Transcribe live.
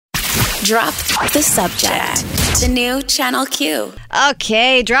Drop the Subject. The new Channel Q.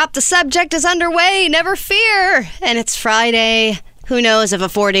 Okay, Drop the Subject is underway. Never fear. And it's Friday. Who knows if a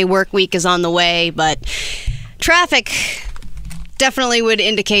 4-day work week is on the way, but traffic definitely would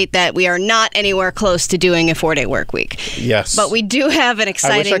indicate that we are not anywhere close to doing a 4-day work week. Yes. But we do have an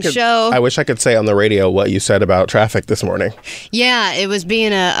exciting show. I wish I could say on the radio what you said about traffic this morning. Yeah, it was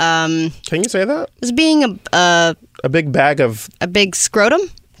being a... Can you say that? It was being a big bag of... A big scrotum?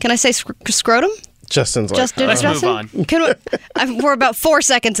 Can I say scrotum? Justin's like... Let's move on. We're about 4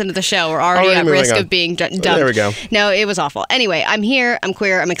 seconds into the show. We're already at risk of being dumped. There we go. No, it was awful. Anyway, I'm here. I'm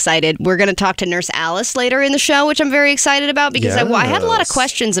queer. I'm excited. We're going to talk to Nurse Alice later in the show, which I'm very excited about because I had a lot of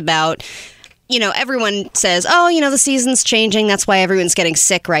questions about... You know, everyone says, oh, you know, the season's changing. That's why everyone's getting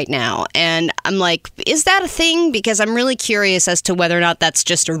sick right now. And I'm like, is that a thing? Because I'm really curious as to whether or not that's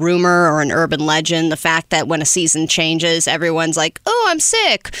just a rumor or an urban legend. The fact that when a season changes, everyone's like, oh, I'm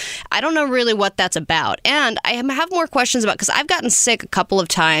sick. I don't know really what that's about. And I have more questions about, because I've gotten sick a couple of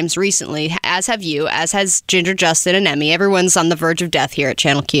times recently, as have you, as has Ginger, Justin, and Emmy. Everyone's on the verge of death here at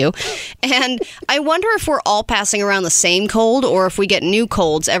Channel Q. And I wonder if we're all passing around the same cold or if we get new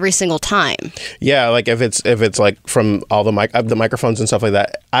colds every single time. Yeah, like if it's like from all the microphones and stuff like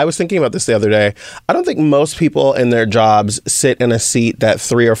that. I was thinking about this the other day. I don't think most people in their jobs sit in a seat that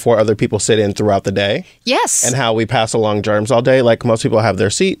 3 or 4 other people sit in throughout the day. Yes. And how we pass along germs all day. Like most people have their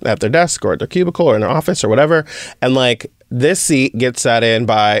seat at their desk or at their cubicle or in their office or whatever. And like this seat gets sat in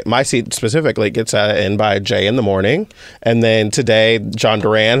by, my seat specifically gets sat in by Jay in the morning. And then today, John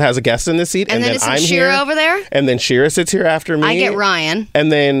Duran has a guest in the seat. And then I'm Shira here over there? And then Shira sits here after me. I get Ryan. And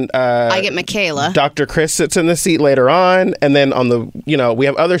then I get Michaela. Dr. Chris sits in the seat later on. And then on the, you know, we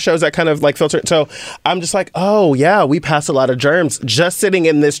have other shows that kind of like filter. So I'm just like, oh yeah, we pass a lot of germs just sitting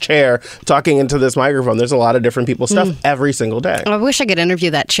in this chair, talking into this microphone. There's a lot of different people's stuff every single day. I wish I could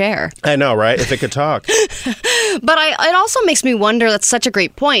interview that chair. I know, right? If it could talk. But it also makes me wonder, that's such a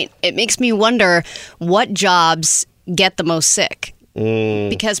great point. It makes me wonder what jobs get the most sick.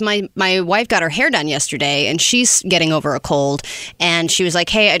 Because my wife got her hair done yesterday and she's getting over a cold and she was like,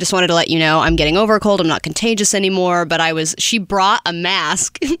 hey, I just wanted to let you know I'm getting over a cold. I'm not contagious anymore. But she brought a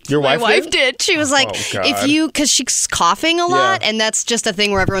mask. Your wife did? She was like, because she's coughing a lot and that's just a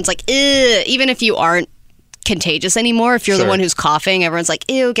thing where everyone's like, ew, even if you aren't contagious anymore, if you're the one who's coughing, everyone's like,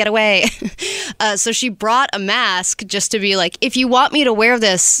 ew, get away. So she brought a mask just to be like, if you want me to wear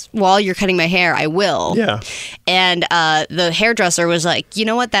this while you're cutting my hair, I will. Yeah. And the hairdresser was like, you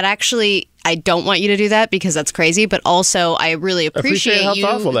know what, that actually, I don't want you to do that because that's crazy, but also I really appreciate how you.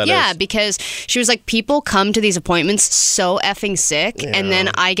 thoughtful that is. Because she was like, people come to these appointments so effing sick, and then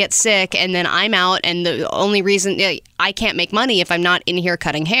I get sick, and then I'm out, and the only reason I can't make money if I'm not in here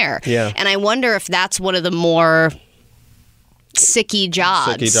cutting hair. Yeah. And I wonder if that's one of the more sicky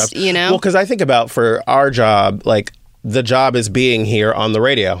jobs, you know? Well, because I think about for our job, like, the job is being here on the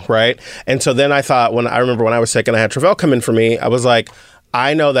radio, right? And so then I thought, I remember when I was sick and I had Travell come in for me, I was like,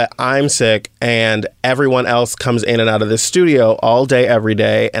 I know that I'm sick and everyone else comes in and out of this studio all day, every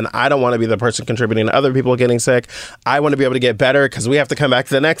day. And I don't want to be the person contributing to other people getting sick. I want to be able to get better because we have to come back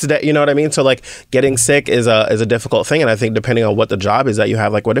the next day. You know what I mean? So like getting sick is a difficult thing. And I think depending on what the job is that you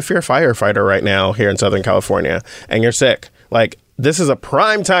have, like what if you're a firefighter right now here in Southern California and you're sick? Like, this is a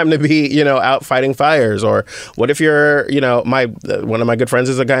prime time to be, you know, out fighting fires. Or what if you're, you know, one of my good friends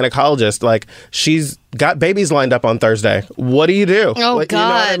is a gynecologist. Like, she's got babies lined up on Thursday. What do you do? Oh, like, God. You know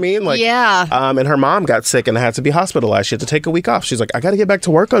what I mean? Like, yeah. And her mom got sick and had to be hospitalized. She had to take a week off. She's like, I got to get back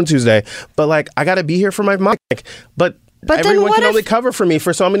to work on Tuesday. But, like, I got to be here for my mom. But everyone can only cover for me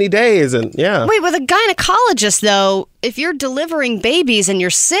for so many days. And, yeah. Wait, with a gynecologist, though, if you're delivering babies and you're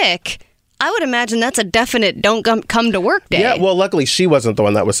sick, I would imagine that's a definite don't come to work day. Yeah, well, luckily she wasn't the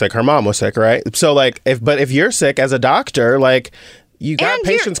one that was sick. Her mom was sick, right? So, like, if you're sick as a doctor, like, you got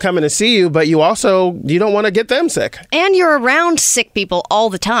patients coming to see you, but you don't want to get them sick. And you're around sick people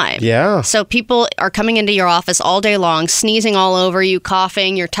all the time. Yeah. So people are coming into your office all day long, sneezing all over you,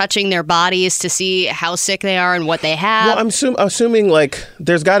 coughing. You're touching their bodies to see how sick they are and what they have. Well, I'm assuming, like,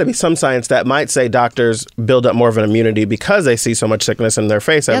 there's got to be some science that might say doctors build up more of an immunity because they see so much sickness in their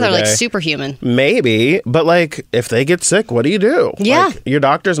face every day. Yeah, they're like superhuman. Maybe. But, like, if they get sick, what do you do? Yeah. Like, your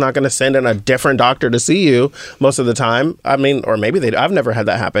doctor's not going to send in a different doctor to see you most of the time. I mean, or maybe they date. I've never had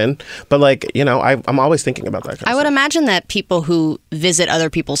that happen. But like, you know, I'm always thinking about that kind I of would stuff. imagine that people who visit other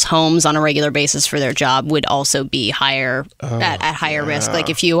people's homes on a regular basis for their job would also be higher at higher risk. Like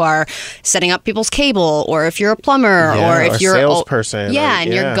if you are setting up people's cable, or if you're a plumber, or if you're a salesperson.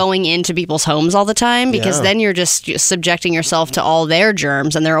 you're going into people's homes all the time, because then you're just subjecting yourself to all their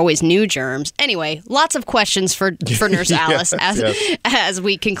germs, and there are always new germs. Anyway, lots of questions for Nurse Alice, as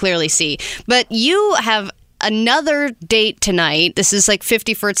we can clearly see. But you have another date tonight. This is like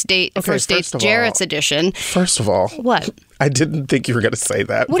 50 First Dates Jarrett's edition. First of all, what? I didn't think you were going to say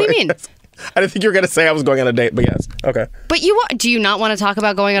that. What do you mean? I didn't think you were going to say I was going on a date, but yes. Okay. But do you not want to talk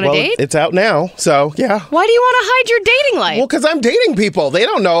about going on a date? It's out now, so yeah. Why do you want to hide your dating life? Well, because I'm dating people. They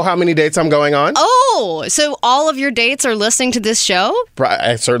don't know how many dates I'm going on. Oh, so all of your dates are listening to this show?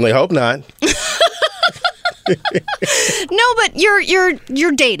 I certainly hope not. No, but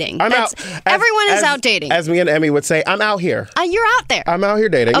you're dating. I'm out. Everyone is out dating. As me and Emmy would say, I'm out here. You're out there. I'm out here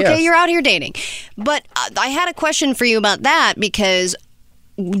dating. Okay, yes. You're out here dating. But I had a question for you about that, because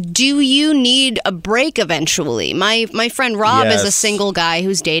do you need a break eventually? My friend Rob is a single guy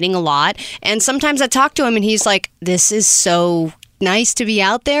who's dating a lot, and sometimes I talk to him and he's like, this is so nice to be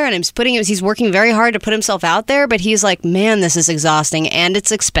out there, and he's working very hard to put himself out there, but he's like, man, this is exhausting, and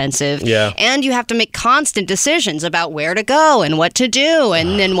it's expensive, and you have to make constant decisions about where to go and what to do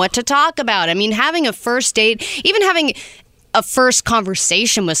and then what to talk about. I mean, having a first date, even having a first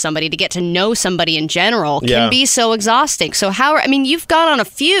conversation with somebody to get to know somebody in general can be so exhausting. So you've gone on a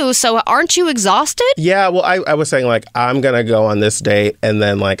few, so aren't you exhausted? Yeah, well, I was saying, like, I'm going to go on this date, and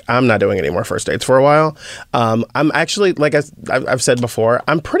then, like, I'm not doing any more first dates for a while. I'm actually, like I've said before,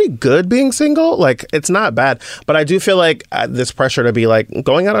 I'm pretty good being single. Like, it's not bad. But I do feel like this pressure to be, like,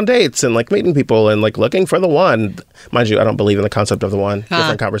 going out on dates and, like, meeting people and, like, looking for the one. Mind you, I don't believe in the concept of the one.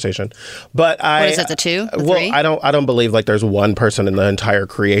 Different conversation. But what is it, the two? The well, three? I don't believe, like, there's one person in the entire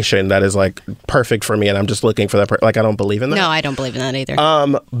creation that is like perfect for me, and I'm just looking for that like, I don't believe in that. No, I don't believe in that either.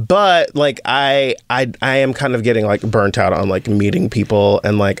 But like I am kind of getting like burnt out on like meeting people,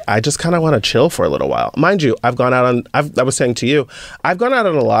 and like I just kind of want to chill for a little while. Mind you, I was saying to you, I've gone out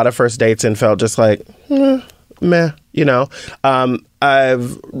on a lot of first dates and felt just like meh, you know.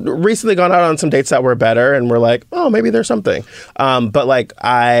 I've recently gone out on some dates that were better, and we're like, oh, maybe there's something. But like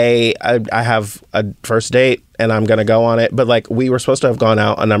I have a first date, and I'm gonna go on it. But like we were supposed to have gone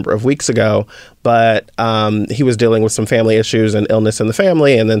out a number of weeks ago, but he was dealing with some family issues and illness in the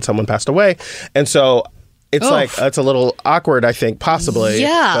family, and then someone passed away, and so. It's like, it's a little awkward, I think, possibly.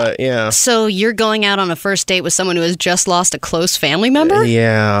 Yeah. But, yeah. So you're going out on a first date with someone who has just lost a close family member?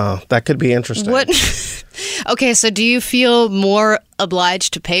 Yeah, that could be interesting. What? Okay, so do you feel more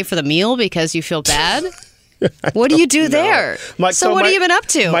obliged to pay for the meal because you feel bad? What do you do there? What have you been up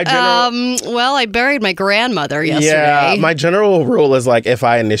to? Well, I buried my grandmother yesterday. Yeah, my general rule is like, if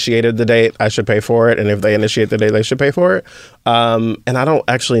I initiated the date, I should pay for it, and if they initiate the date, they should pay for it. And I don't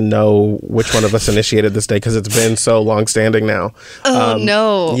actually know which one of us initiated this date because it's been so long-standing now. Oh,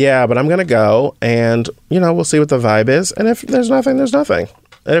 no. Yeah, but I'm going to go, and, you know, we'll see what the vibe is, and if there's nothing, there's nothing.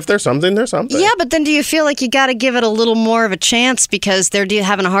 And if there's something, there's something. Yeah, but then do you feel like you got to give it a little more of a chance because they're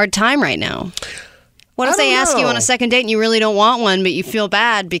having a hard time right now? What if they ask you on a second date and you really don't want one, but you feel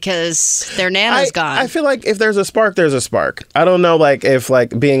bad because their Nana's gone? I feel like if there's a spark, there's a spark. I don't know, like, if,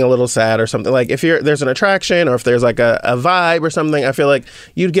 like, being a little sad or something. Like, if there's an attraction or if there's, like, a vibe or something, I feel like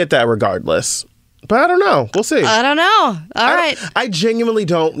you'd get that regardless. But I don't know. We'll see. I don't know. All right. I genuinely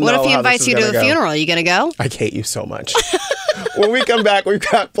don't know. What if he invites you to the funeral? Are you going to go? I hate you so much. When we come back, we've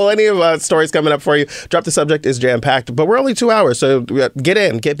got plenty of stories coming up for you. Drop the Subject is jam-packed, but we're only 2 hours, so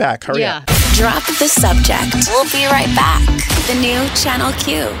get back. Hurry up. Drop the Subject. We'll be right back. The new Channel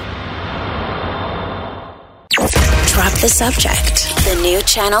Q. Drop the Subject. The new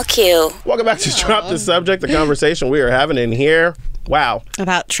Channel Q. Welcome back to Drop the Subject, the conversation we are having in here. Wow.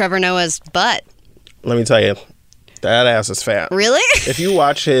 About Trevor Noah's butt. Let me tell you, that ass is fat. Really? If you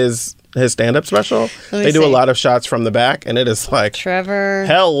watch his stand-up special, they do a lot of shots from the back, and it is like, Trevor.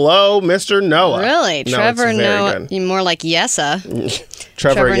 Hello, Mr. Noah. Really? No, Trevor Noah. You're more like Yessa.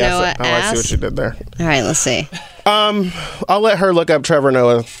 Trevor Noah Yessa. Oh, ass. I see what you did there. All right, let's see. I'll let her look up Trevor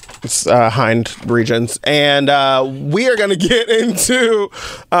Noah's hind regions, and we are going to get into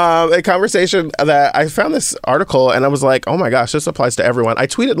a conversation that I found this article, and I was like, oh my gosh, this applies to everyone. I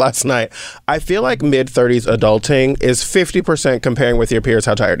tweeted last night, I feel like mid-30s adulting is 50% comparing with your peers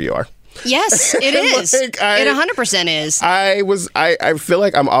how tired you are. Yes, it is. It 100% is. I feel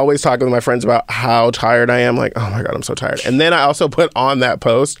like I'm always talking with my friends about how tired I am. Like, oh my God, I'm so tired. And then I also put on that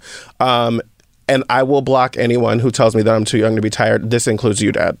post, and I will block anyone who tells me that I'm too young to be tired. This includes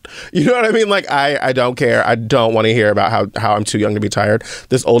you, Dad. You know what I mean? Like, I don't care. I don't want to hear about how I'm too young to be tired.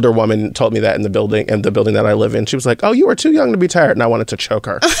 This older woman told me that in the building that I live in. She was like, oh, you were too young to be tired. And I wanted to choke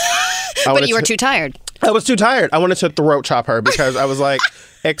her. But you were too tired. I was too tired. I wanted to throat chop her because I was like,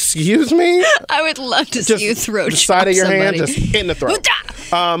 excuse me? I would love to see you throat chop side of your somebody. hand, just hit in the throat.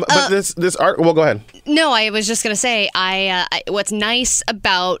 But this art, well, go ahead. No, I was just going to say, what's nice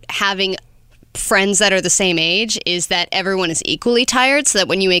about having friends that are the same age is that everyone is equally tired, so that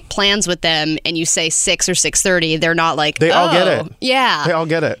when you make plans with them and you say 6 or 6:30, they're not like, they all get it. Yeah. They all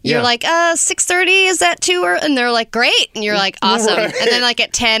get it. You're like, 6:30, is that too early? And they're like, great. And you're like, awesome. Right. And then like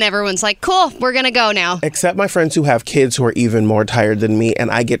at 10, everyone's like, cool, we're going to go now. Except my friends who have kids who are even more tired than me, and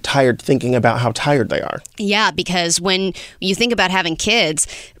I get tired thinking about how tired they are. Yeah, because when you think about having kids,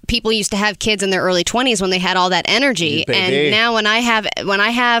 people used to have kids in their early 20s when they had all that energy. And now when I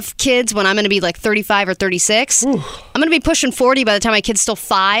have kids, when I'm going to be like 35 or 36, I'm going to be pushing 40 by the time my kid's still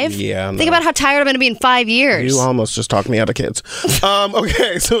 5. Yeah. Think about how tired I'm going to be in 5 years. You almost just talked me out of kids.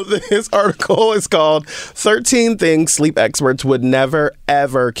 Okay, so this article is called 13 Things Sleep Experts Would Never,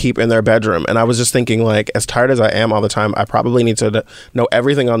 Ever Keep in Their Bedroom. And I was just thinking, like, as tired as I am all the time, I probably need to know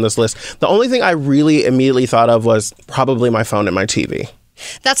everything on this list. The only thing I really immediately thought of was probably my phone and my TV.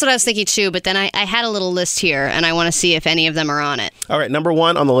 That's what I was thinking too, but then I had a little list here, and I want to see if any of them are on it. All right, number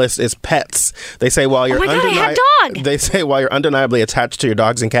 1 on the list is pets. They say while you're I have dog. They say while you're undeniably attached to your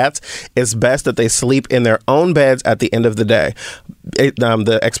dogs and cats, it's best that they sleep in their own beds at the end of the day.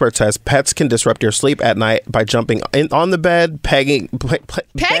 The expert says pets can disrupt your sleep at night by jumping on the bed, begging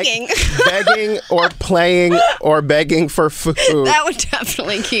or playing or begging for food. That would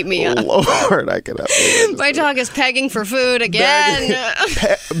definitely keep me up. Lord, I cannot believe it. My dog is pegging for food again.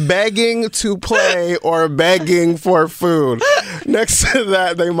 Begging to play or begging for food. Next to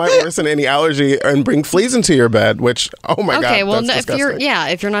that, they might worsen any allergy and bring fleas into your bed, which, oh my God, okay, well, that's disgusting.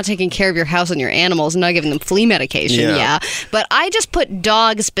 if you're not taking care of your house and your animals and not giving them flea medication, yeah. But I just put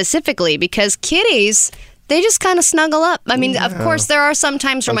dogs specifically because kitties, they just kind of snuggle up. I mean, of course, there are some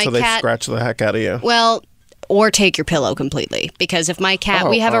times where Until my cat... they scratch the heck out of you. Well, or take your pillow completely. Because if my cat...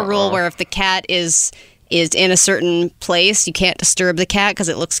 we have a rule where if the cat is in a certain place, you can't disturb the cat because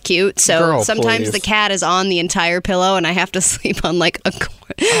it looks cute. So sometimes the cat is on the entire pillow and I have to sleep on like a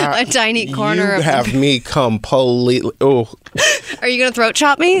tiny corner. You have me completely... Oh. Are you going to throat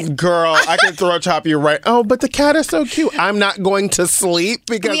chop me? Girl, I can throat chop you right... Oh, but the cat is so cute. I'm not going to sleep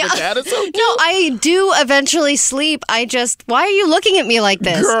because the cat is so cute. No, I do eventually sleep. Why are you looking at me like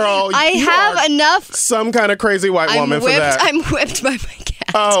this? Girl, I have enough... Some kind of crazy white woman for that. I'm whipped by my cat.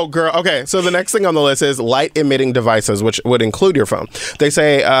 Oh, girl. Okay, so the next thing on the list is light-emitting devices, which would include your phone. They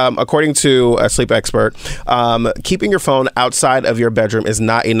say, according to a sleep expert, keeping your phone outside of your bedroom is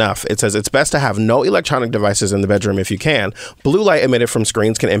not enough. It says it's best to have no electronic devices in the bedroom if you can. Blue light emitted from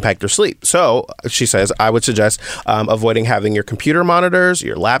screens can impact your sleep. So, she says, I would suggest avoiding having your computer monitors,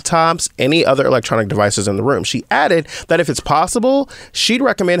 your laptops, any other electronic devices in the room. She added that if it's possible, she'd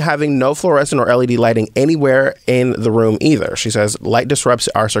recommend having no fluorescent or LED lighting anywhere in the room either. She says light disrupts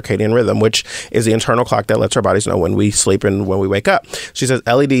our circadian rhythm, which is the internal clock that lets our bodies know when we sleep and when we wake up. She says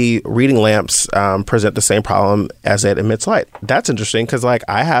LED reading lamps present the same problem as it emits light. That's interesting because, like,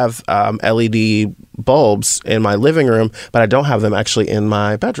 I have LED bulbs in my living room, but I don't have them actually in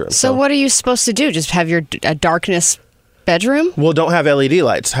my bedroom. So what are you supposed to do? Just have your darkness bedroom? Well, don't have LED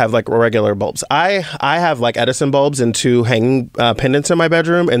lights. Have like regular bulbs. I have like Edison bulbs and 2 hanging pendants in my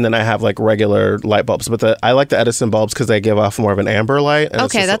bedroom, and then I have like regular light bulbs. But I like the Edison bulbs because they give off more of an amber light. And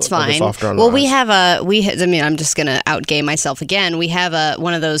okay, that's fine. Well, we have I'm just gonna outgame myself again. We have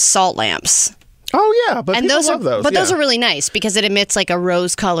one of those salt lamps. Oh yeah, but those love those. But those are really nice because it emits like a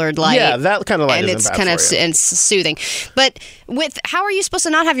rose-colored light. Yeah, that kind of light and isn't it's bad kind for you. of and soothing. But how are you supposed to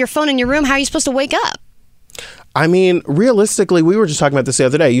not have your phone in your room? How are you supposed to wake up? I mean, realistically, we were just talking about this the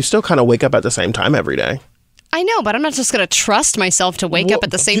other day. You still kind of wake up at the same time every day. I know, but I'm not just going to trust myself to wake up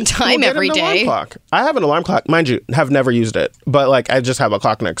at the same time every day. Alarm clock. I have an alarm clock. Mind you, have never used it. But like, I just have a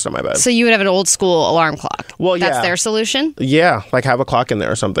clock next to my bed. So you would have an old school alarm clock. Well, yeah. That's their solution? Yeah, like have a clock in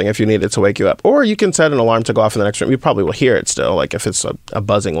there or something if you need it to wake you up. Or you can set an alarm to go off in the next room. You probably will hear it still, like if it's a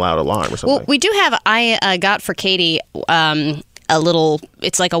buzzing loud alarm or something. Well, we do have, I got for Katie a little,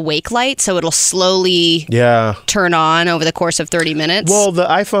 it's like a wake light, so it'll slowly turn on over the course of 30 minutes. Well, the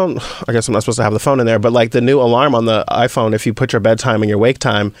iPhone, I guess I'm not supposed to have the phone in there, but like the new alarm on the iPhone, if you put your bedtime and your wake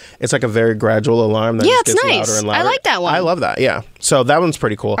time, it's like a very gradual alarm that just gets louder and louder. I like that one. I love that, yeah. So that one's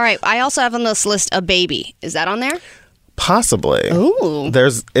pretty cool. All right, I also have on this list a baby. Is that on there? Possibly. Ooh.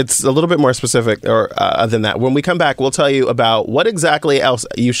 It's a little bit more specific than that. When we come back, we'll tell you about what exactly else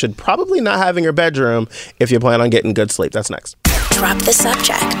you should probably not have in your bedroom if you plan on getting good sleep. That's next. Drop the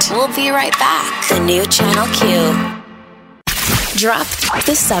subject. We'll be right back. The new Channel Q. Drop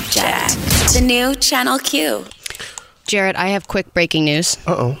the subject. The new Channel Q. Jarrett, I have quick breaking news.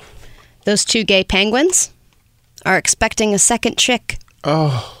 Uh-oh. Those 2 gay penguins are expecting a second chick.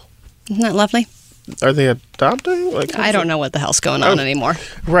 Oh. Isn't that lovely? Are they adopting? I don't know what the hell's going on anymore.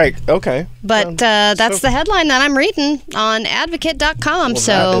 Right. Okay. But that's the headline that I'm reading on advocate.com. Well,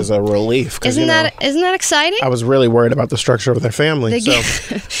 so that is a relief. Isn't that exciting? I was really worried about the structure of their family.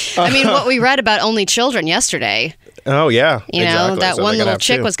 I mean, what we read about only children yesterday. Oh, yeah. You know, that one little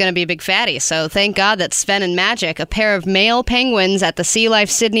chick was going to be a big fatty. So thank God that Sven and Magic, a pair of male penguins at the Sea Life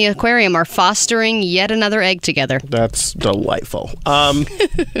Sydney Aquarium, are fostering yet another egg together. That's delightful.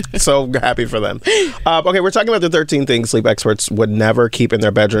 So happy for them. Okay, we're talking about the 13 things sleep experts would never keep in their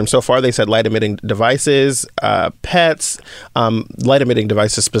bedroom. So far, they said light-emitting devices, pets, light-emitting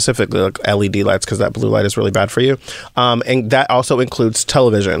devices specifically, like LED lights, because that blue light is really bad for you. And that also includes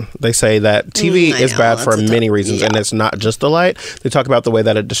television. They say that TV is bad for many reasons. Yeah. And it's not just the light. They talk about the way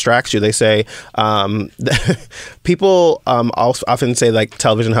that it distracts you. They say people also often say like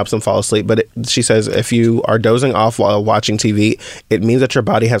television helps them fall asleep. But she says if you are dozing off while watching TV, it means that your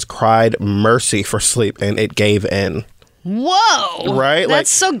body has cried mercy for sleep and it gave in. Whoa! Right?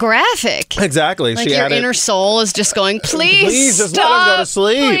 That's so graphic. Exactly. Like your inner soul is just going, please just stop, let us go to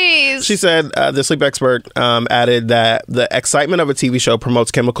sleep. Please. She said the sleep expert added that the excitement of a TV show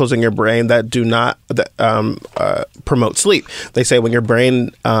promotes chemicals in your brain that do not promote sleep. They say when your brain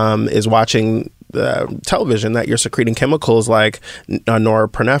is watching television that you're secreting chemicals like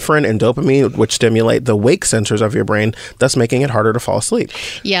norepinephrine and dopamine, which stimulate the wake centers of your brain, thus making it harder to fall asleep.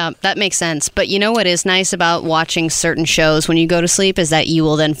 Yeah, that makes sense. But you know what is nice about watching certain shows when you go to sleep is that you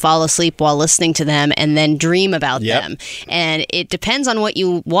will then fall asleep while listening to them and then dream about them. And it depends on what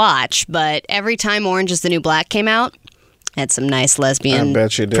you watch, but every time Orange is the New Black came out, had some nice lesbian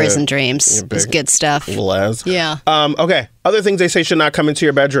prison dreams. It was good stuff. Les. Yeah. Okay. Other things they say should not come into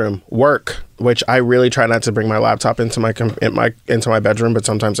your bedroom. Work, which I really try not to bring my laptop into my bedroom, but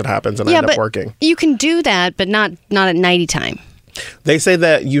sometimes it happens and I end up working. You can do that, but not at nighty time. They say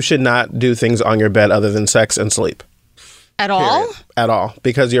that you should not do things on your bed other than sex and sleep. At all? At all.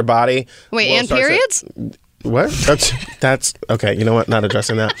 Because your body... Wait, and periods? What? That's okay. You know what? Not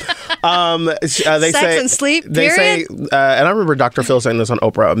addressing that. They Sex say, and sleep. They period? say, and I remember Dr. Phil saying this on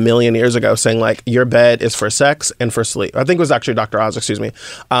Oprah a million years ago, saying like your bed is for sex and for sleep. I think it was actually Dr. Oz. Excuse me.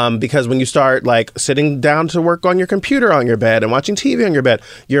 Because when you start like sitting down to work on your computer on your bed and watching TV on your bed,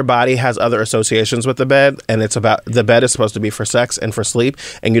 your body has other associations with the bed, and it's about the bed is supposed to be for sex and for sleep,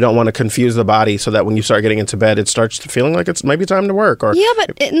 and you don't want to confuse the body so that when you start getting into bed, it starts feeling like it's maybe time to work. Or yeah,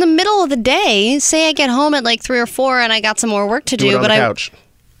 but in the middle of the day, say I get home at like 3 or 4 and I got some more work to do, but couch.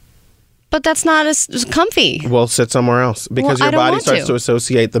 But that's not as comfy. Well, sit somewhere else because your body starts to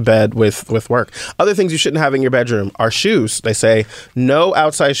associate the bed with work. Other things you shouldn't have in your bedroom are shoes. They say no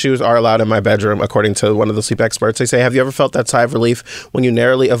outside shoes are allowed in my bedroom, according to one of the sleep experts. They say, have you ever felt that sigh of relief when you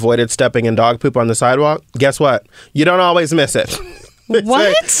narrowly avoided stepping in dog poop on the sidewalk? Guess what? You don't always miss it.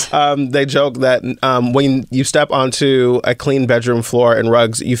 What? They joke that when you step onto a clean bedroom floor and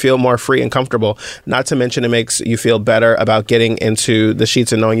rugs, you feel more free and comfortable. Not to mention it makes you feel better about getting into the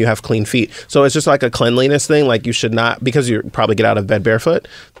sheets and knowing you have clean feet. So it's just like a cleanliness thing. Like you should not, because you probably get out of bed barefoot.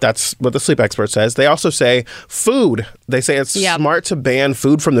 That's what the sleep expert says. They also say food. They say it's smart to ban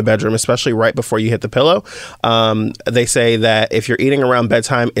food from the bedroom, especially right before you hit the pillow. They say that if you're eating around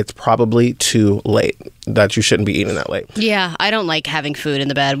bedtime, it's probably too late, that you shouldn't be eating that late. Yeah, I don't like having food in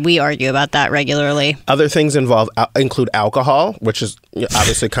the bed. We argue about that regularly. Other things include alcohol, which is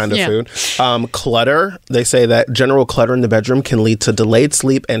obviously kind of food. Clutter. They say that general clutter in the bedroom can lead to delayed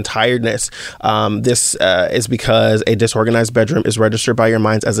sleep and tiredness. This is because a disorganized bedroom is registered by your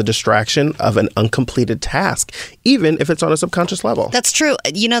minds as a distraction of an uncompleted task, even if it's on a subconscious level. That's true.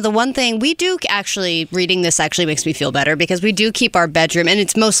 You know, the one thing we do actually, reading this actually makes me feel better because we do keep our bedroom, and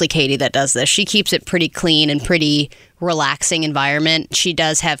it's mostly Katie that does this. She keeps it pretty clean and pretty relaxing environment. She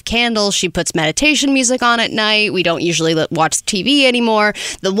does have candles. She puts meditation music on at night. We don't usually watch TV anymore. anymore.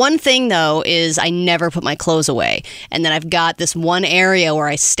 The one thing, though, is I never put my clothes away. And then I've got this one area where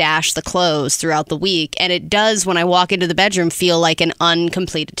I stash the clothes throughout the week. And it does, when I walk into the bedroom, feel like an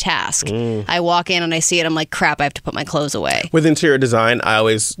uncompleted task. I walk in and I see it. I'm like, crap, I have to put my clothes away. With interior design, I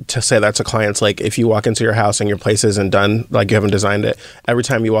always say that to clients, like if you walk into your house and your place isn't done, like you haven't designed it, every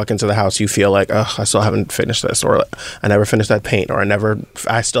time you walk into the house, you feel like, oh, I still haven't finished this, or I never finished that paint, or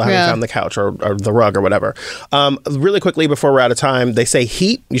I still haven't found the couch or the rug or whatever. Really quickly before we're out of time, they say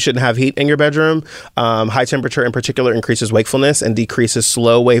heat. You shouldn't have heat in your bedroom. High temperature in particular increases wakefulness and decreases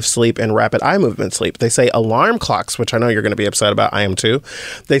slow wave sleep and rapid eye movement sleep. They say alarm clocks, which I know you're going to be upset about. I am too.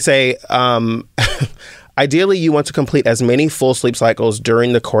 They say ideally, you want to complete as many full sleep cycles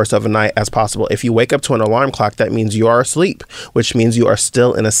during the course of a night as possible. If you wake up to an alarm clock, that means you are asleep, which means you are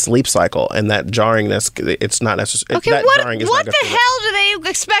still in a sleep cycle. And that jarringness, it's not necessary. Okay, what the hell do they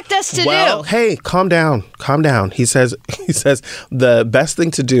expect us to do? Hey, calm down. Calm down. He says the best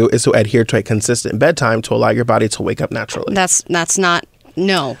thing to do is to adhere to a consistent bedtime to allow your body to wake up naturally. That's not,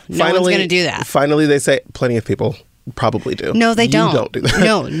 no one's going to do that. Finally, they say, plenty of people probably do. No, they don't. You don't do that.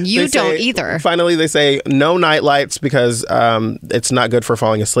 No, you don't either. Finally, they say no night lights because it's not good for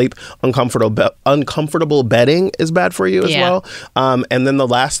falling asleep. Uncomfortable bedding is bad for you as well. And then the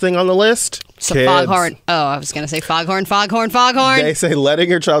last thing on the list, so foghorn. Oh, I was going to say foghorn. They say letting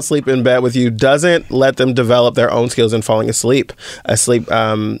your child sleep in bed with you doesn't let them develop their own skills in falling asleep. A sleep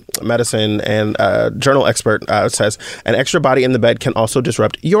medicine and journal expert says an extra body in the bed can also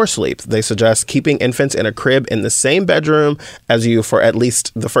disrupt your sleep. They suggest keeping infants in a crib in the same bedroom as you for at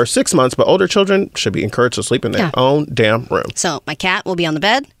least the first 6 months, but older children should be encouraged to sleep in their own damn room. So my cat will be on the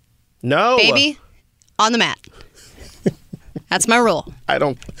bed. No. Baby, on the mat. That's my rule.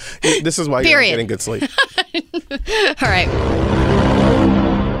 This is why you're not getting good sleep. All right.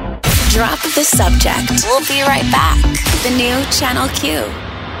 Drop the subject. We'll be right back. The new Channel Q.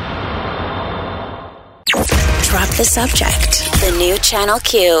 Drop the subject. The new Channel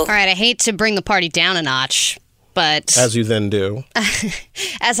Q. All right, I hate to bring the party down a notch, but... As you then do. I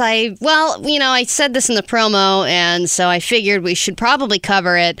said this in the promo, and so I figured we should probably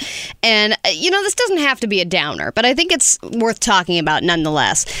cover it. And, this doesn't have to be a downer, but I think it's worth talking about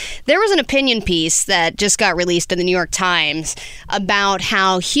nonetheless. There was an opinion piece that just got released in the New York Times about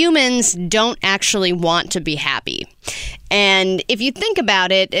how humans don't actually want to be happy. And if you think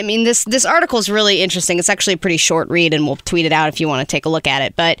about it, I mean, this article is really interesting. It's actually a pretty short read, and we'll tweet it out if you want to take a look at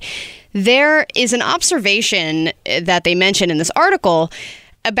it. But there is an observation that they mention in this article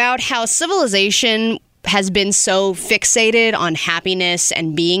about how civilization has been so fixated on happiness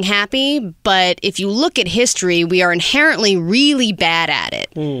and being happy. But if you look at history, we are inherently really bad at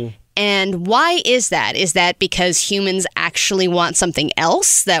it. And why is that? Is that because humans actually want something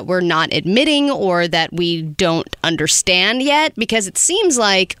else that we're not admitting or that we don't understand yet? Because it seems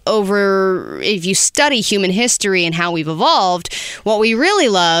like if you study human history and how we've evolved, what we really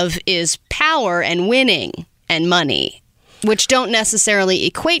love is power and winning and money, which don't necessarily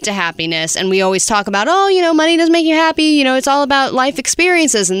equate to happiness. And we always talk about, money doesn't make you happy. It's all about life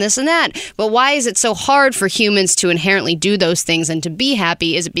experiences and this and that. But why is it so hard for humans to inherently do those things and to be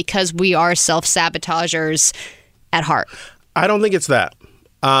happy? Is it because we are self-sabotagers at heart? I don't think it's that.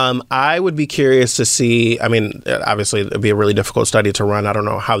 I would be curious to see, obviously it'd be a really difficult study to run. I don't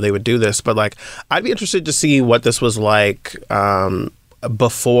know how they would do this, but I'd be interested to see what this was like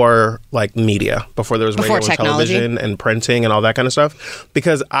before media, before there was radio and television and printing and all that kind of stuff.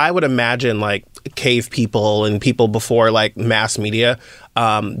 Because I would imagine cave people and people before mass media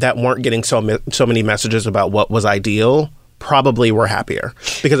that weren't getting so many messages about what was ideal probably were happier,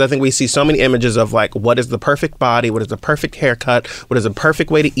 because I think we see so many images of what is the perfect body, what is the perfect haircut, what is the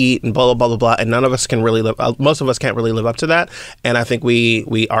perfect way to eat, and blah blah blah blah blah. And none of us can really most of us can't really live up to that. And I think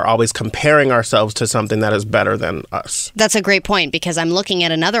we are always comparing ourselves to something that is better than us. That's a great point, because I'm looking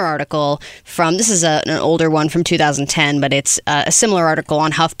at another article this is an older one from 2010, but it's a similar article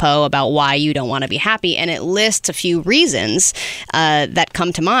on HuffPo about why you don't want to be happy, and it lists a few reasons that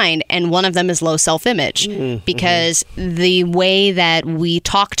come to mind, and one of them is low self-image, because the way that we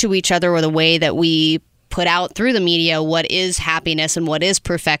talk to each other, or the way that we put out through the media what is happiness and what is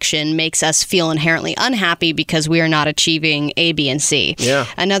perfection, makes us feel inherently unhappy because we are not achieving A, B, and C. Yeah.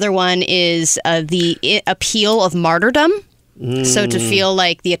 Another one is the appeal of martyrdom. So to feel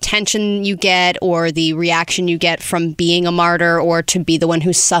like the attention you get or the reaction you get from being a martyr or to be the one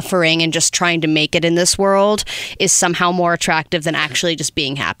who's suffering and just trying to make it in this world is somehow more attractive than actually just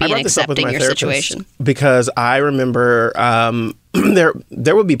being happy and accepting your situation. Because I remember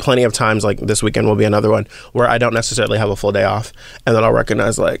there would be plenty of times, like this weekend will be another one, where I don't necessarily have a full day off. And then I'll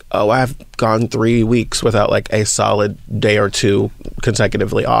recognize like, oh, I've gone 3 weeks without like a solid day or two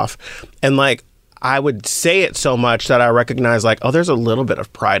consecutively off. And like, I would say it so much that I recognize like, oh, there's a little bit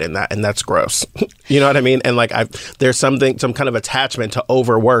of pride in that, and that's gross. You know what I mean? And like, there's some kind of attachment to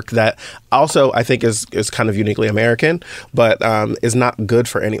overwork that also I think is kind of uniquely American, but is not good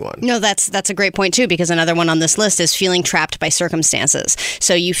for anyone. No, that's a great point too, because another one on this list is feeling trapped by circumstances.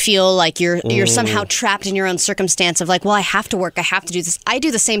 So you feel like you're somehow trapped in your own circumstance of like, well, I have to work, I have to do this. I do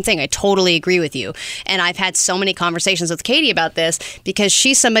the same thing. I totally agree with you. And I've had so many conversations with Katie about this because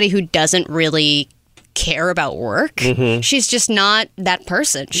she's somebody who doesn't really care about work. She's just not that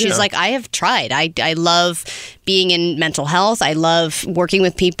person. She's like, I have tried. I love being in mental health. I love working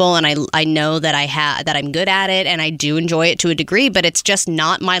with people, and I know that that I'm good at it, and I do enjoy it to a degree, but it's just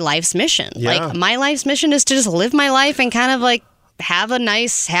not my life's mission. Like, my life's mission is to just live my life and kind of like have a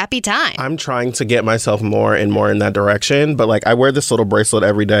nice, happy time. I'm trying to get myself more and more in that direction, but like I wear this little bracelet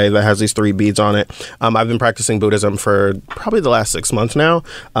every day that has these 3 beads on it. I've been practicing Buddhism for probably the last 6 months now,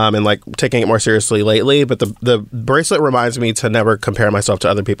 and like taking it more seriously lately. But the bracelet reminds me to never compare myself to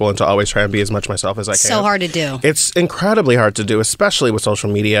other people and to always try and be as much myself as I can. So hard to do. It's incredibly hard to do, especially with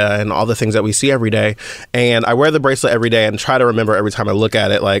social media and all the things that we see every day. And I wear the bracelet every day and try to remember every time I look at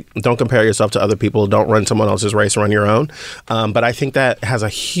it, like, don't compare yourself to other people. Don't run someone else's race, run your own. But I think that has a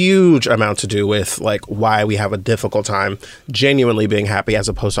huge amount to do with like why we have a difficult time genuinely being happy as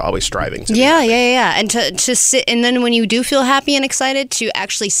opposed to always striving to. Yeah. And to sit, and then when you do feel happy and excited, to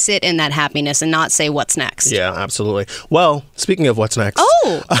actually sit in that happiness and not say what's next. Yeah, absolutely. Well, speaking of what's next,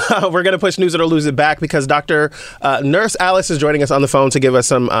 we're going to push News It or Lose It back because Nurse Alice is joining us on the phone to give us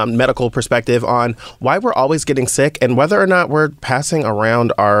some medical perspective on why we're always getting sick and whether or not we're passing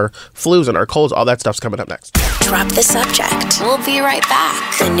around our flus and our colds. All that stuff's coming up next. Drop the subject. We'll be right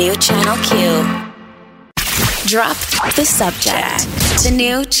back. The new Channel Q. Drop the subject. The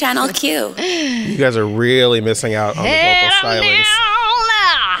new Channel Q. You guys are really missing out on the vocal stylings.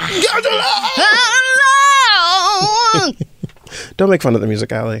 Don't make fun of the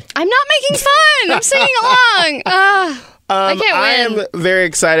music, Allie. I'm not making fun. I'm singing along. I can't win. I'm very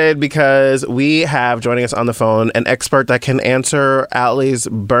excited because we have joining us on the phone an expert that can answer Allie's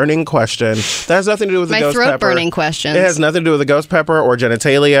burning question. That has nothing to do with the ghost pepper. My throat burning questions. It has nothing to do with the ghost pepper or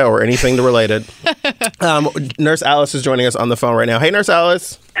genitalia or anything related. Nurse Alice is joining us on the phone right now. Hey, Nurse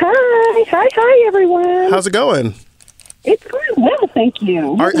Alice. Hi, everyone. How's it going? It's going well, thank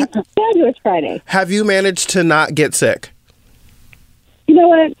you. It's a fabulous Friday. Have you managed to not get sick? You know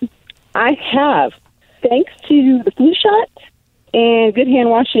what? I have. Thanks to the flu shot and good hand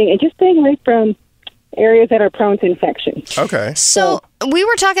washing and just staying away from areas that are prone to infection. Okay. So we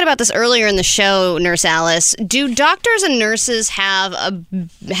were talking about this earlier in the show, Nurse Alice. Do doctors and nurses have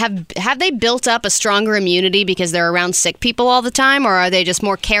they built up a stronger immunity because they're around sick people all the time, or are they just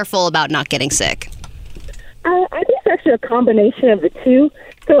more careful about not getting sick? I think it's actually a combination of the two.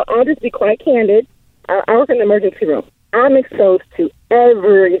 So I'll just be quite candid. I work in the emergency room. I'm exposed to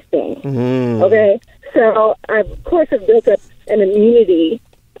everything. Okay? So I, of course, have built up an immunity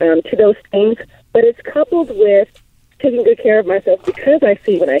to those things, but it's coupled with taking good care of myself because I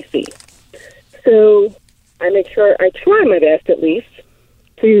see what I see. So I make sure I try my best, at least,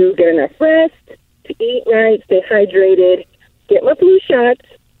 to get enough rest, to eat right, stay hydrated, get my flu shots,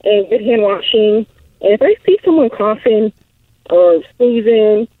 and good hand washing. And if I see someone coughing or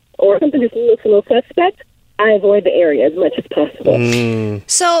sneezing or something just looks a little suspect, I avoid the area as much as possible.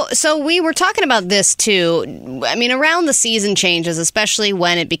 So we were talking about this too. I mean, around the season changes, especially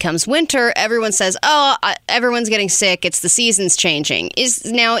when it becomes winter, everyone says, everyone's getting sick. It's the seasons changing. Is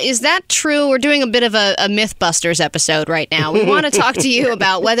that true? We're doing a bit of a Mythbusters episode right now. We want to talk to you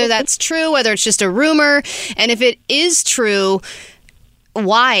about whether that's true, whether it's just a rumor, and if it is true,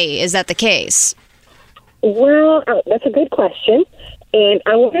 why is that the case? Well, that's a good question. And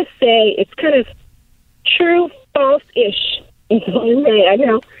I want to say it's kind of true, false-ish. I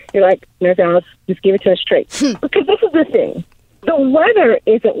know. You're like, Nurse Alice, just give it to us straight. Because this is the thing. The weather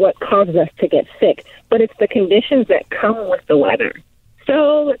isn't what causes us to get sick, but it's the conditions that come with the weather.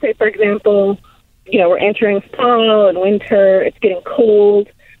 So let's say, for example, we're entering fall and winter. It's getting cold.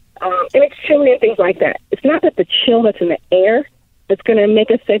 And it's chilly and things like that. It's not that the chill that's in the air that's going to make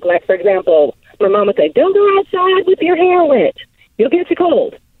us sick. Like, for example, my mom would say, don't go outside with your hair wet. You'll get too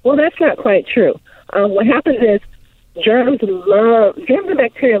cold. Well, that's not quite true. What happens is germs and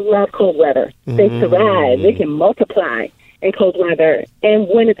bacteria love cold weather. They thrive. They can multiply in cold weather. And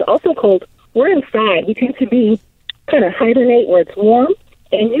when it's also cold, we're inside. We tend to be kind of hibernate where it's warm.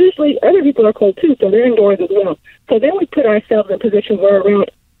 And usually other people are cold too, so they're indoors as well. So then we put ourselves in positions where we're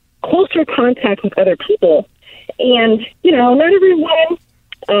around closer contact with other people. And, not everyone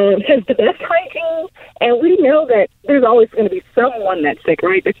has the best hygiene. And we know that there's always going to be someone that's sick,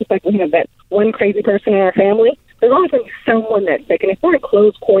 right? It's just like we have that one crazy person in our family. There's always going to be someone that's sick. And if we're in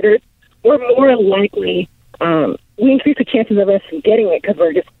close quarters, we're more likely, we increase the chances of us getting it because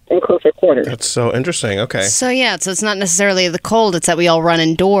we're just in closer quarters. That's so interesting. Okay. So it's not necessarily the cold, it's that we all run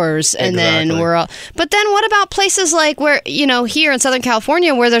indoors and then we're all... But then what about places like where, here in Southern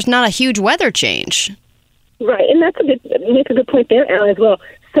California where there's not a huge weather change? Right, and you make a good point there, Al, as well.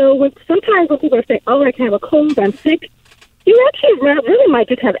 So sometimes when people are saying, I have a cold, I'm sick, you actually really might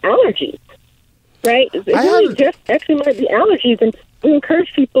just have allergies, right? It really just actually might be allergies, and we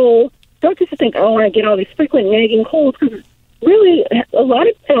encourage people don't just think, I get all these frequent nagging colds, because really a lot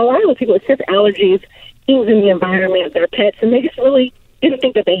of those people, it's just allergies, things in the environment, their pets, and they just really didn't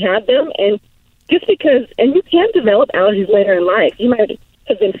think that they had them, and just because, and you can develop allergies later in life. You might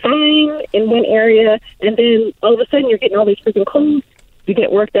have been fine in one area, and then all of a sudden you're getting all these freaking colds. You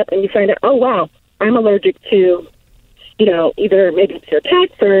get worked up, and you find out, wow, I'm allergic to, either maybe it's your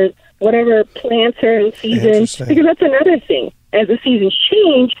pets or whatever plants are in season. Because that's another thing. As the seasons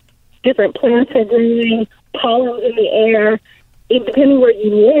change, different plants are growing, pollen in the air. And depending where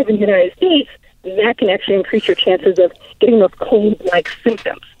you live in the United States, that can actually increase your chances of getting those cold-like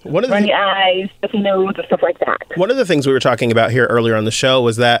symptoms. Runny eyes, stuffy nose, and stuff like that. One of the things we were talking about here earlier on the show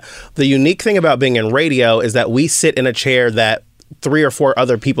was that the unique thing about being in radio is that we sit in a chair that 3 or 4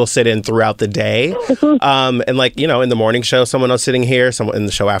 other people sit in throughout the day. And in the morning show, someone else sitting here, someone in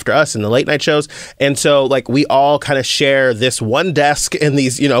the show after us, in the late night shows. And so we all kind of share this one desk and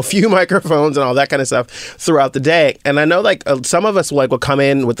these, few microphones and all that kind of stuff throughout the day. And I know some of us will come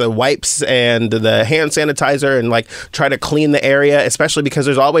in with the wipes and the hand sanitizer and try to clean the area, especially because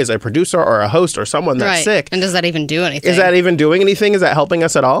there's always a producer or a host or someone that's sick. And does that even do anything? Is that even doing anything? Is that helping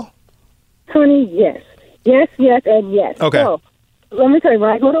us at all? Honey, yes. Yes, and yes. Okay. So, let me tell you,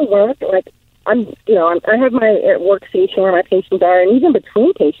 when I go to work, I have my workstation where my patients are, and even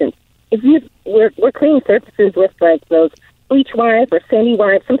between patients, we're cleaning surfaces with those bleach wipes or sandy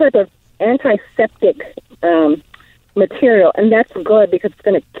wipes, some type of antiseptic material, and that's good because it's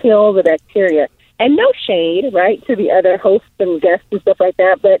going to kill the bacteria. And no shade, right, to the other hosts and guests and stuff like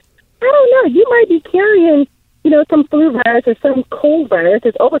that, but I don't know, you might be carrying, some flu virus or some cold virus.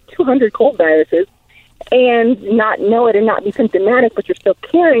 There's over 200 cold viruses. And not know it and not be symptomatic, but you're still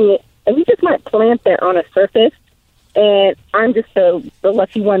carrying it, and you just might plant that on a surface, and I'm just the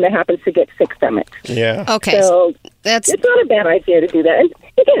lucky one that happens to get sick from it. Yeah. Okay. So it's not a bad idea to do that. And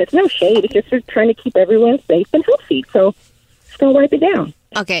again, it's no shade. It's just trying to keep everyone safe and healthy. So just going to wipe it down.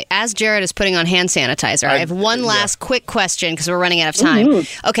 Okay, as Jared is putting on hand sanitizer, I have one last quick question because we're running out of time.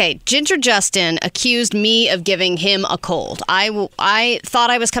 Mm-hmm. Okay, Ginger Justin accused me of giving him a cold. I thought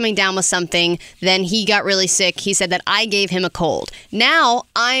I was coming down with something, then he got really sick. He said that I gave him a cold. Now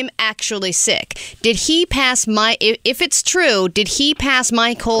I'm actually sick. Did he pass if it's true, did he pass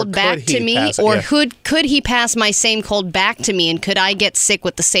my cold back to me? Could he pass my same cold back to me, and could I get sick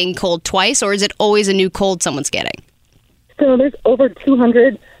with the same cold twice, or is it always a new cold someone's getting? So there's over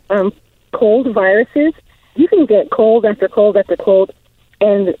 200 cold viruses. You can get cold after cold after cold,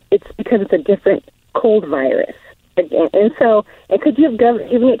 and it's because it's a different cold virus. And could you have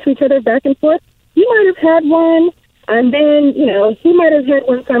given it to each other back and forth? You might have had one, and then, he might have had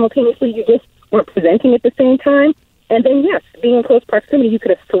one simultaneously. You just weren't presenting at the same time. And then, yes, being in close proximity, you could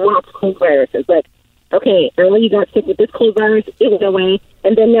have swapped cold viruses. Okay, early you got sick with this cold virus, it went away,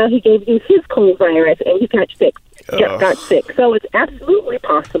 and then now he gave you his cold virus, and you got sick. So it's absolutely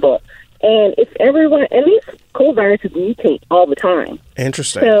possible. And if everyone, and these cold viruses mutate all the time.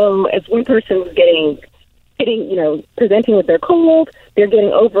 Interesting. So if one person is presenting with their cold, they're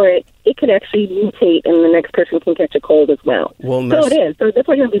getting over it, it could actually mutate, and the next person can catch a cold as well. So it is. So that's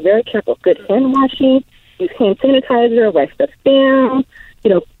why you have to be very careful. Good hand washing, use hand sanitizer, wipe stuff down,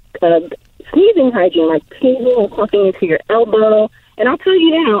 sneezing hygiene, like sneezing and coughing into your elbow. And I'll tell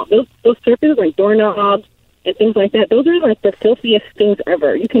you now, those surfaces like doorknobs and things like that, those are the filthiest things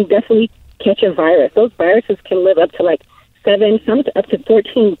ever. You can definitely catch a virus. Those viruses can live up to 7, some up to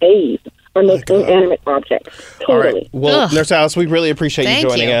 14 days on those inanimate objects. Totally. All right. Well, Nurse Alice, we really appreciate you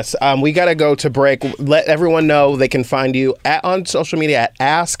joining us. We got to go to break. Let everyone know they can find you on social media at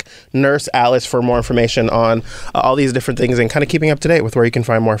Ask Nurse Alice for more information on all these different things and kind of keeping up to date with where you can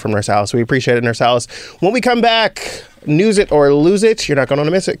find more from Nurse Alice. We appreciate it, Nurse Alice. When we come back, News It or Lose It. You're not going to want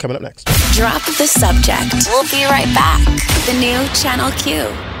to miss it. Coming up next. Drop the subject. We'll be right back. The new Channel Q.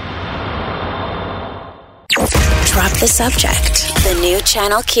 Drop the subject. The new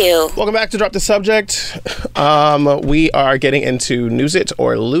Channel Q. Welcome back to Drop the Subject. We are getting into News It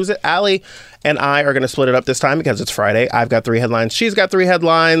or Lose It. Allie and I are going to split it up this time because it's Friday. I've got 3 headlines. She's got 3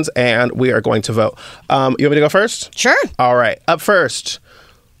 headlines, and we are going to vote. You want me to go first? Sure. All right. Up first,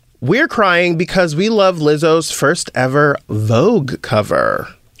 we're crying because we love Lizzo's first ever Vogue cover.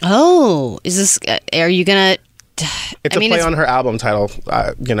 Oh, is this? Are you gonna? It's a play on her album title.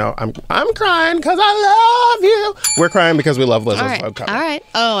 I'm crying because I love you. We're crying because we love Lizzo's Vogue cover. All right.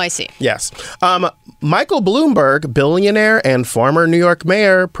 Oh, I see. Yes. Michael Bloomberg, billionaire and former New York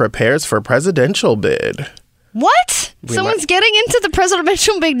mayor, prepares for presidential bid. What? Someone's getting into the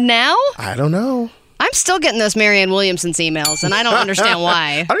presidential bid now? I don't know. I'm still getting those Marianne Williamson's emails, and I don't understand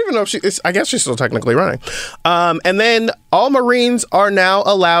why. I don't even know if she is. I guess she's still technically running. And then all Marines are now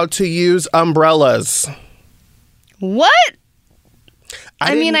allowed to use umbrellas. What?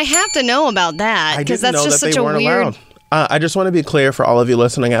 I mean, I have to know about that because that's just such a weird. Allowed. I just want to be clear for all of you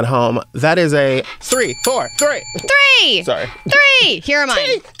listening at home. That is a 3, 4, 3. 3. Sorry. 3. Here are mine.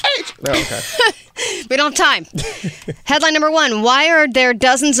 T-H. No, okay. We don't have time. Headline number 1. Why are there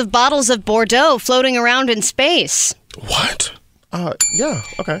dozens of bottles of Bordeaux floating around in space? What? Yeah,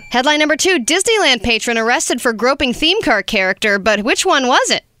 okay. Headline number 2. Disneyland patron arrested for groping theme park character, but which one was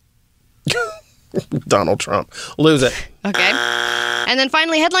it? Donald Trump. Lose it. Okay. And then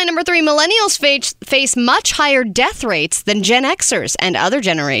finally, headline number 3. Millennials face much higher death rates than Gen Xers and other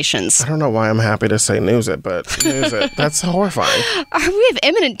generations. I don't know why I'm happy to say news it, but news it. That's horrifying. We have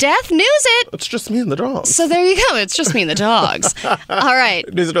imminent death? News it. It's just me and the dogs. So there you go. It's just me and the dogs. All right.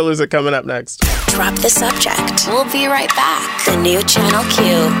 News it or lose it coming up next. Drop the subject. We'll be right back. The new Channel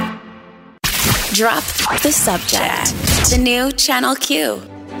Q. Drop the subject. The new Channel Q.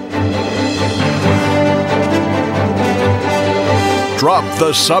 Drop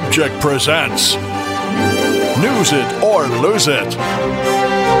the Subject presents News It or Lose It.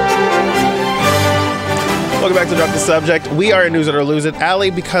 Welcome back to Drop the Subject. We are in News It or Lose It. Allie,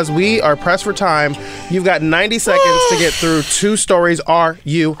 because we are pressed for time, you've got 90 seconds to get through 2 stories. Are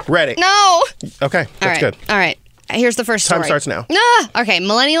you ready? No. Okay, that's good. All right. Here's the first story. Time starts now. Okay,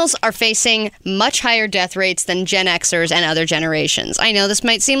 millennials are facing much higher death rates than Gen Xers and other generations. I know this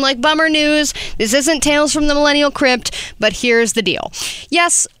might seem like bummer news. This isn't Tales from the Millennial Crypt, but here's the deal.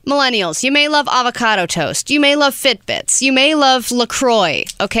 Yes, millennials, you may love avocado toast. You may love Fitbits. You may love LaCroix,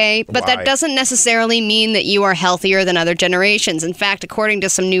 okay? But that doesn't necessarily mean that you are healthier than other generations. In fact, according to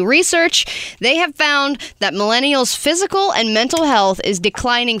some new research, they have found that millennials' physical and mental health is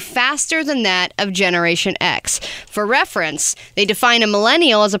declining faster than that of Generation X. For reference, they define a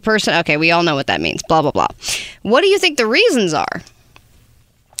millennial as a person... Okay, we all know what that means. Blah, blah, blah. What do you think the reasons are?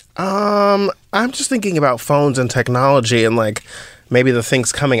 I'm just thinking about phones and technology and, like, maybe the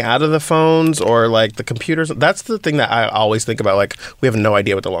things coming out of the phones or, like, the computers. That's the thing that I always think about. Like, we have no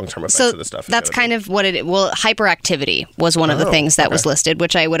idea what the long-term effects of this stuff is. That's kind of what it... Well, hyperactivity was one of the things that was listed,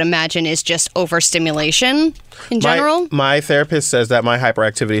 which I would imagine is just overstimulation in general. My therapist says that my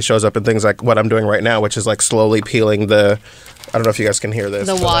hyperactivity shows up in things like what I'm doing right now, which is, like, slowly peeling the... I don't know if you guys can hear this.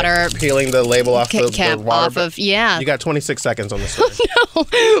 The water. Like peeling the label off the water. Off of, yeah. You got 26 seconds on this story. No,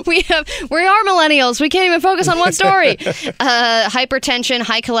 we are millennials. We can't even focus on one story. Hypertension,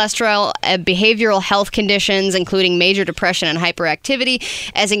 high cholesterol, behavioral health conditions, including major depression and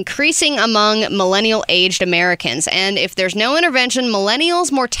hyperactivity, as increasing among millennial-aged Americans. And if there's no intervention,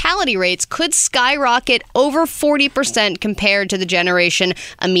 millennials' mortality rates could skyrocket over 40% compared to the generation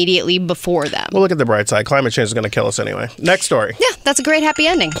immediately before them. Well, look at the bright side. Climate change is going to kill us anyway. Next story. Yeah, that's a great happy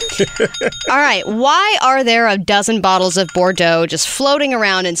ending. All right, why are there a dozen bottles of Bordeaux just floating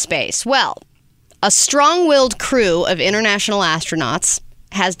around in space? Well, a strong-willed crew of international astronauts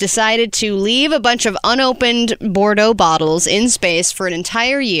has decided to leave a bunch of unopened Bordeaux bottles in space for an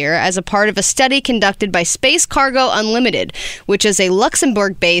entire year as a part of a study conducted by Space Cargo Unlimited, which is a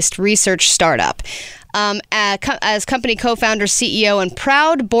Luxembourg-based research startup. As company co-founder, CEO, and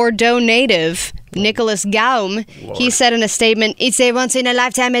proud Bordeaux native Nicolas Gaume, he said in a statement, "It's a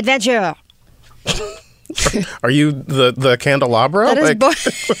once-in-a-lifetime adventure." Are you the candelabra? That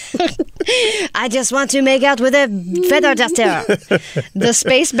is I just want to make out with a feather duster. The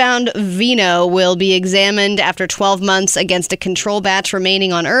space-bound Vino will be examined after 12 months against a control batch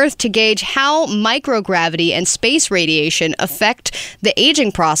remaining on Earth to gauge how microgravity and space radiation affect the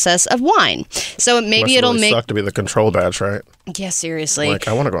aging process of wine. So maybe it'll really suck to be the control batch, right? Yeah, seriously. Like,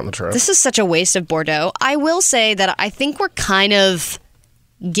 I want to go on the trip. This is such a waste of Bordeaux. I will say that I think we're kind of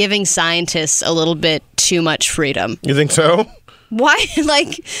giving scientists a little bit too much freedom. You think so? Why?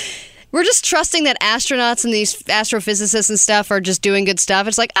 Like, we're just trusting that astronauts and these astrophysicists and stuff are just doing good stuff.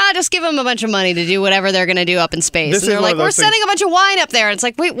 It's like, just give them a bunch of money to do whatever they're going to do up in space. And they're like, we're sending a bunch of wine up there. And it's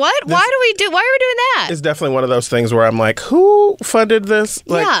like, wait, what? Why are we doing that? It's definitely one of those things where I'm like, who funded this?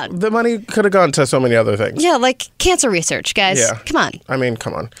 Like, yeah. The money could have gone to so many other things. Yeah, like cancer research, guys. Yeah. Come on. I mean,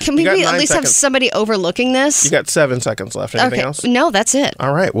 come on. Can we at least have somebody overlooking this? You got 7 seconds left. Anything else? No, that's it.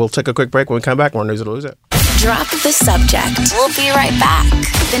 All right. We'll take a quick break. When we come back, more News It or Lose It. Drop the subject. We'll be right back.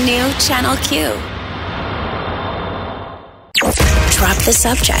 The new Channel Q. Drop the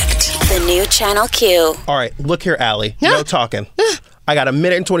subject. The new Channel Q. All right, look here, Allie. No talking. I got 1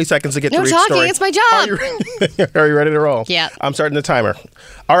 minute and 20 seconds to get through each story. No talking. It's my job. Are you ready to roll? Yeah. I'm starting the timer.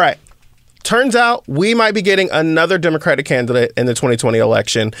 All right. Turns out we might be getting another Democratic candidate in the 2020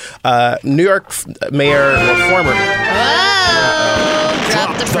 election. New York mayor, or former.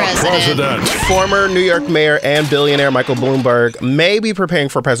 Drop the president. Former New York mayor and billionaire Michael Bloomberg may be preparing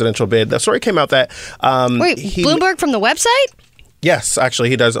for a presidential bid. The story came out that... Bloomberg from the website? Yes,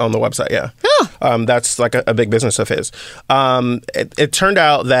 actually, he does own the website, yeah. That's like a big business of his. It turned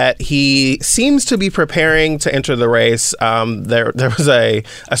out that he seems to be preparing to enter the race. There was a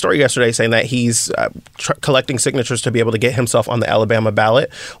story yesterday saying that he's collecting signatures to be able to get himself on the Alabama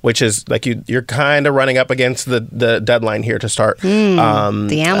ballot, which is like you're kind of running up against the deadline here to start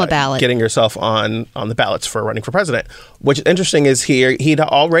the Alma ballot, getting yourself on the ballots for running for president. Which is interesting is he'd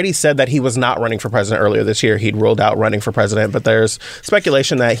already said that he was not running for president earlier this year. He'd ruled out running for president, but there's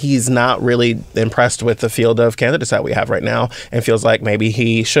speculation that he's not really impressed with the field of candidates that we have right now and feels like maybe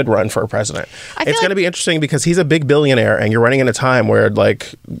he should run for president. It's going to be interesting because he's a big billionaire and you're running in a time where,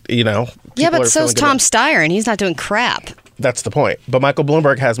 like, you know... Yeah, but so's Tom Steyer and he's not doing crap. That's the point. But Michael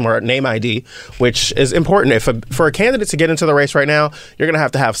Bloomberg has more name ID, which is important. For a candidate to get into the race right now, you're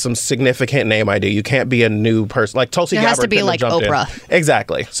going to have some significant name ID. You can't be a new person. Like Tulsi Gabbard. It has to be like Oprah.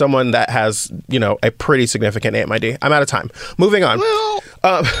 Exactly. Someone that has, a pretty significant name ID. I'm out of time. Moving on.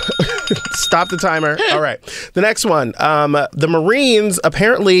 Stop the timer. All right. The next one. The Marines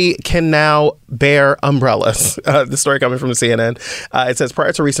apparently can now bear umbrellas. The story coming from CNN. It says,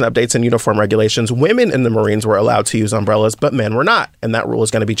 prior to recent updates in uniform regulations, women in the Marines were allowed to use umbrellas, but men were not. And that rule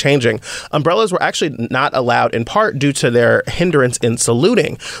is going to be changing. Umbrellas were actually not allowed in part due to their hindrance in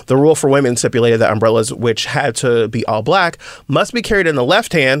saluting. The rule for women stipulated that umbrellas, which had to be all black, must be carried in the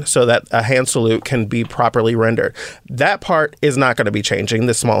left hand so that a hand salute can be properly rendered. That part is not going to be changing.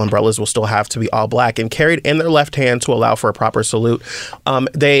 The small umbrellas will still have to be all black and carried in their left hand to allow for a proper salute.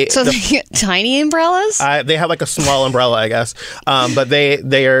 They get tiny umbrellas? They have like a small umbrella, I guess. But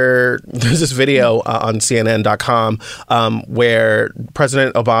there's this video on CNN.com where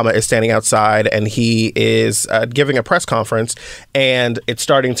President Obama is standing outside and he is giving a press conference and it's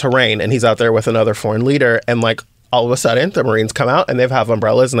starting to rain and he's out there with another foreign leader and like all of a sudden the Marines come out and they have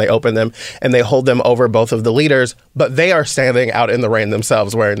umbrellas and they open them and they hold them over both of the leaders, but they are standing out in the rain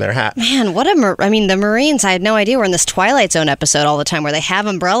themselves wearing their hats. Man, the Marines, I had no idea, were in this Twilight Zone episode all the time where they have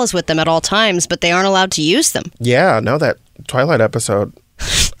umbrellas with them at all times, but they aren't allowed to use them. Yeah, no, that Twilight episode...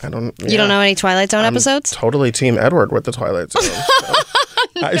 You don't know any Twilight Zone episodes? Totally Team Edward with the Twilight Zone.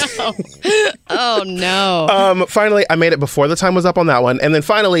 Oh, no. Finally, I made it before the time was up on that one. And then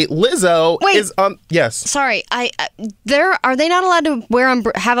finally, Lizzo is on... Yes. Sorry. Are they not allowed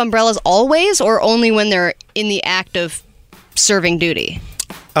to have umbrellas always or only when they're in the act of serving duty?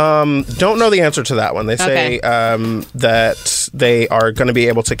 Don't know the answer to that one. They say that they are going to be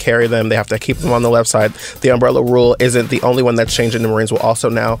able to carry them. They have to keep them on the left side. The umbrella rule isn't the only one that's changing. The Marines will also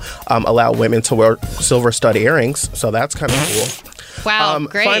now allow women to wear silver stud earrings. So that's kind of cool. Wow,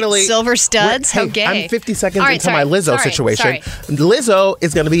 great. Finally, silver studs? How gay. I'm 50 seconds into my Lizzo situation. Lizzo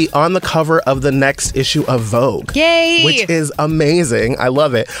is going to be on the cover of the next issue of Vogue. Yay! Which is amazing. I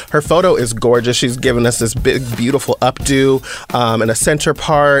love it. Her photo is gorgeous. She's given us this big, beautiful updo and a center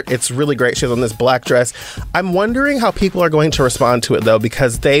part. It's really great. She's on this black dress. I'm wondering how people are going to respond to it, though,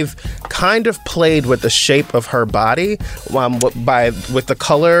 because they've kind of played with the shape of her body with the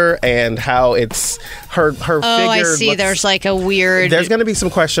color and how it's her figure. Oh, I see. There's like a weird weird. There's going to be some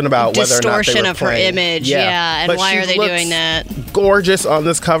question about whether or not distortion they were of her playing. image. And But why she are they looks doing that? Gorgeous on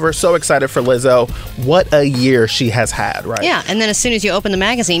this cover. So excited for Lizzo. What a year she has had, right? Yeah, and then as soon as you open the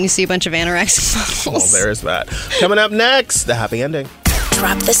magazine, you see a bunch of anorexic models. Well, there is that. Coming up next, the happy ending.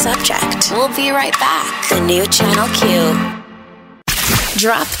 Drop the subject. We'll be right back. The new Channel Q.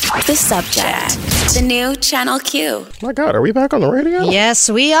 Drop the subject. The new Channel Q. My God, are we back on the radio? Yes,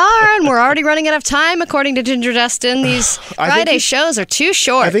 we are, and we're already running out of time, according to Ginger Dustin. These Friday shows are too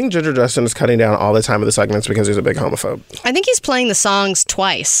short. I think Ginger Dustin is cutting down all the time of the segments because he's a big homophobe. I think he's playing the songs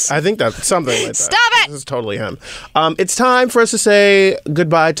twice. I think that's something like that. Stop it! This is totally him. It's time for us to say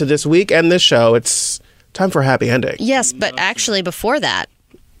goodbye to this week and this show. It's time for a happy ending. Yes, but actually before that...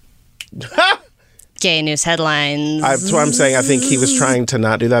 Gay news headlines. That's why I'm saying I think he was trying to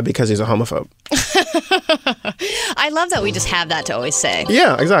not do that because he's a homophobe. I love that we just have that to always say.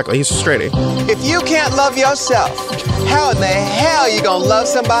 Yeah, exactly. He's a straighty. If you can't love yourself, how in the hell are you gonna love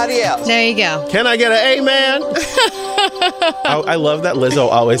somebody else? There you go. Can I get an amen? I love that Lizzo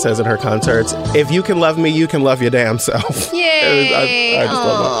always says at her concerts, if you can love me, you can love your damn self. Yay. I just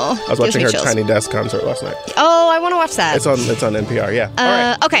love that. I was watching her Tiny Desk concert last night. Oh, I want to watch that. It's on NPR, yeah. All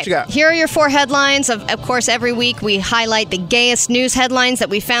right. Okay, What you got? here are your 4 headlines. Of course, every week we highlight the gayest news headlines that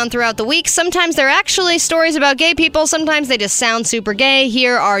we found throughout the week. Sometimes they're actually stories about gay people. Sometimes they just sound super gay.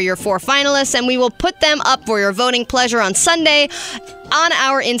 Here are your 4 finalists, and we will put them up for your voting pleasure on Sunday on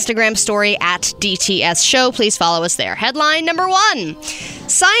our Instagram story at DTS Show. Please follow us there. Headline number 1.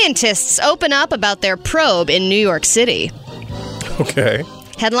 Scientists open up about their probe in New York City. Okay.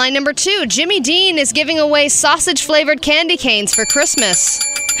 Headline number 2. Jimmy Dean is giving away sausage-flavored candy canes for Christmas.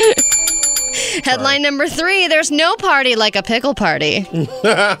 Headline number 3, there's no party like a pickle party.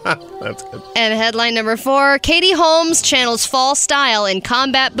 That's good. And headline number 4, Katie Holmes channels fall style in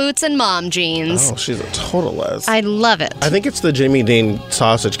combat boots and mom jeans. Oh, she's a total les. I love it. I think it's the Jimmy Dean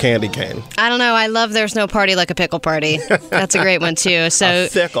sausage candy cane. I don't know. I love there's no party like a pickle party. That's a great one too. So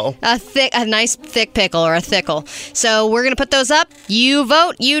a nice thick pickle or a thickle. So we're going to put those up. You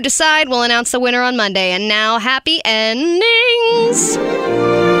vote, you decide. We'll announce the winner on Monday. And now happy endings.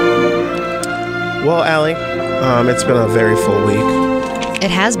 Well, Allie, it's been a very full week. It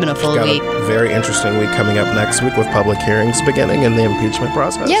has been a full week. A very interesting week coming up next week with public hearings beginning and the impeachment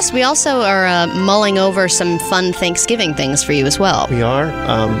process. Yes, we also are mulling over some fun Thanksgiving things for you as well. We are.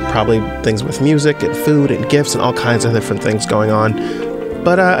 Probably things with music and food and gifts and all kinds of different things going on.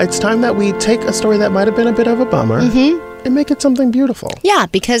 But it's time that we take a story that might have been a bit of a bummer and make it something beautiful. Yeah,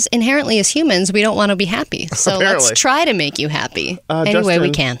 because inherently as humans, we don't want to be happy. So let's try to make you happy any way we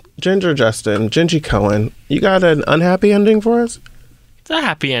can. Ginger Justin, Gingy Cohen, you got an unhappy ending for us? It's a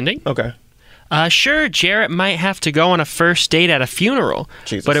happy ending. Okay. Sure, Jarrett might have to go on a first date at a funeral,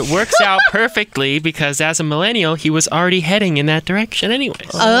 but it works out perfectly because as a millennial, he was already heading in that direction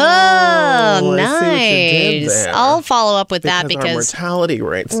anyways. Oh, nice. I'll follow up with that because our mortality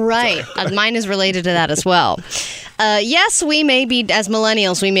rates. Right. Mine is related to that as well. Yes, we may be, as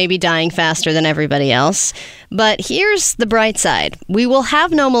millennials, we may be dying faster than everybody else. But here's the bright side. We will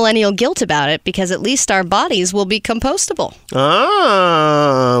have no millennial guilt about it because at least our bodies will be compostable.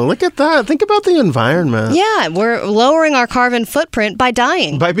 Ah, look at that. Think about the environment. Yeah, we're lowering our carbon footprint by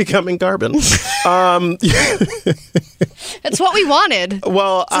dying. By becoming carbon. That's what we wanted.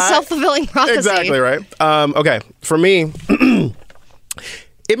 Well, it's a self-fulfilling prophecy. Exactly right. Okay, for me...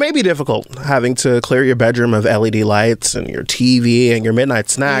 It may be difficult having to clear your bedroom of LED lights and your TV and your midnight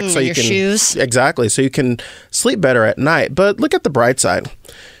snacks so you can shoes. Exactly, so you can sleep better at night. But look at the bright side.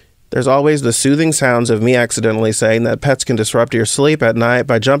 There's always the soothing sounds of me accidentally saying that pets can disrupt your sleep at night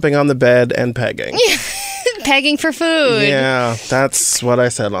by jumping on the bed and pegging. Pegging for food. Yeah, that's what I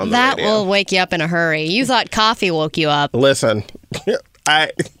said on the radio. That will wake you up in a hurry. You thought coffee woke you up. Listen,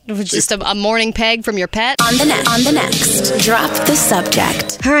 it was just a morning peg from your pet. On the next, drop the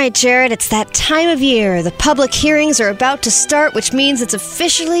subject. All right, Jared, it's that time of year. The public hearings are about to start, which means it's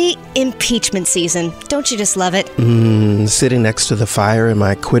officially impeachment season. Don't you just love it? Sitting next to the fire in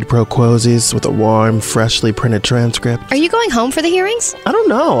my quid pro quosies with a warm, freshly printed transcript. Are you going home for the hearings? I don't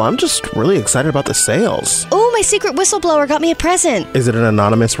know. I'm just really excited about the sales. Oh, my secret whistleblower got me a present. Is it an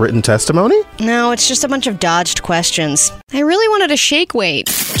anonymous written testimony? No, it's just a bunch of dodged questions. I really wanted a shake weight.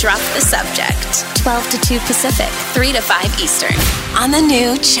 Drop the subject. 12 to 2 Pacific, 3 to 5 Eastern. On the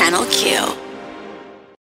new Channel Q.